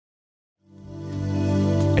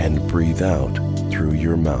breathe out through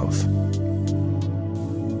your mouth.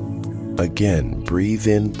 Again, breathe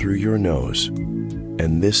in through your nose,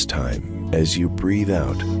 and this time, as you breathe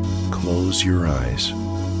out, close your eyes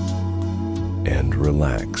and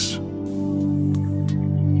relax.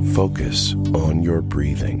 Focus on your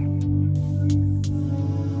breathing.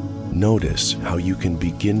 Notice how you can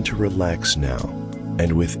begin to relax now,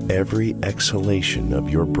 and with every exhalation of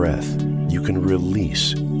your breath, you can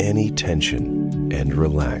release any tension and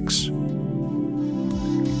relax.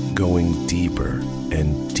 Going deeper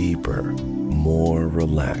and deeper, more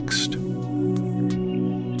relaxed.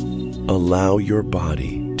 Allow your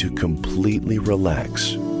body to completely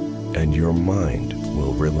relax, and your mind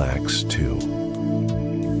will relax too.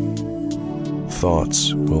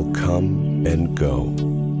 Thoughts will come and go,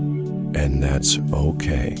 and that's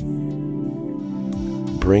okay.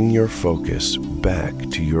 Bring your focus back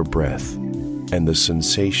to your breath and the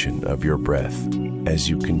sensation of your breath as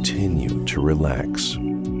you continue to relax.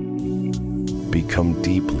 Become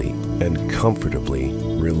deeply and comfortably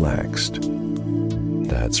relaxed.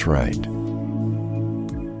 That's right.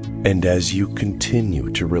 And as you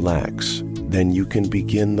continue to relax, then you can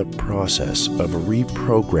begin the process of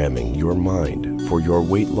reprogramming your mind for your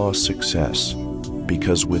weight loss success,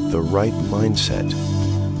 because with the right mindset,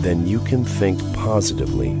 then you can think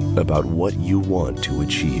positively about what you want to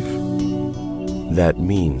achieve. That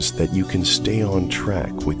means that you can stay on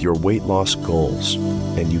track with your weight loss goals,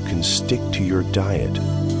 and you can stick to your diet,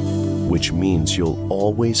 which means you'll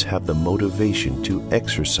always have the motivation to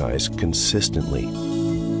exercise consistently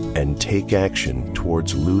and take action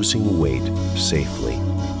towards losing weight safely.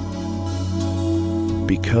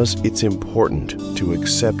 Because it's important to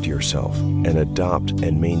accept yourself and adopt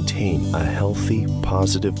and maintain a healthy,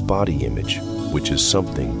 positive body image, which is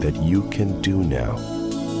something that you can do now.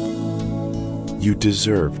 You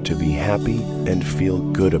deserve to be happy and feel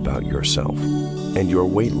good about yourself, and your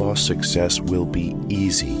weight loss success will be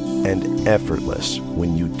easy and effortless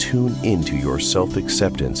when you tune into your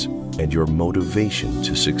self-acceptance and your motivation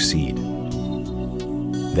to succeed.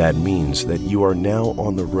 That means that you are now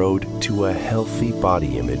on the road to a healthy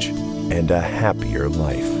body image and a happier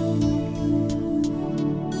life.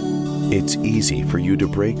 It's easy for you to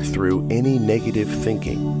break through any negative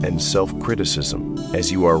thinking and self-criticism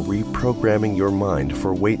as you are reprogramming your mind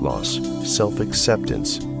for weight loss,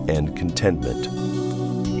 self-acceptance, and contentment.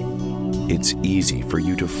 It's easy for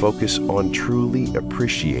you to focus on truly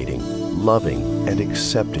appreciating, loving, and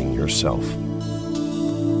accepting yourself.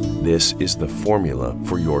 This is the formula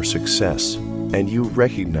for your success, and you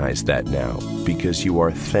recognize that now because you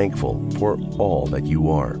are thankful for all that you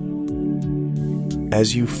are.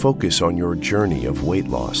 As you focus on your journey of weight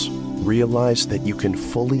loss, realize that you can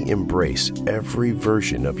fully embrace every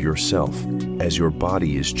version of yourself as your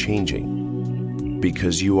body is changing,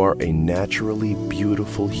 because you are a naturally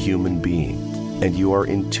beautiful human being and you are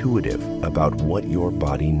intuitive about what your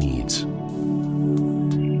body needs.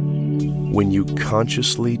 When you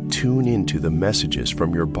consciously tune into the messages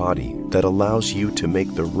from your body that allows you to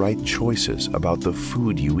make the right choices about the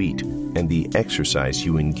food you eat and the exercise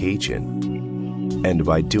you engage in, and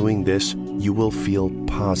by doing this, you will feel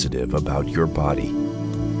positive about your body.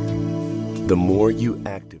 The more you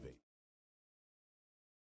activate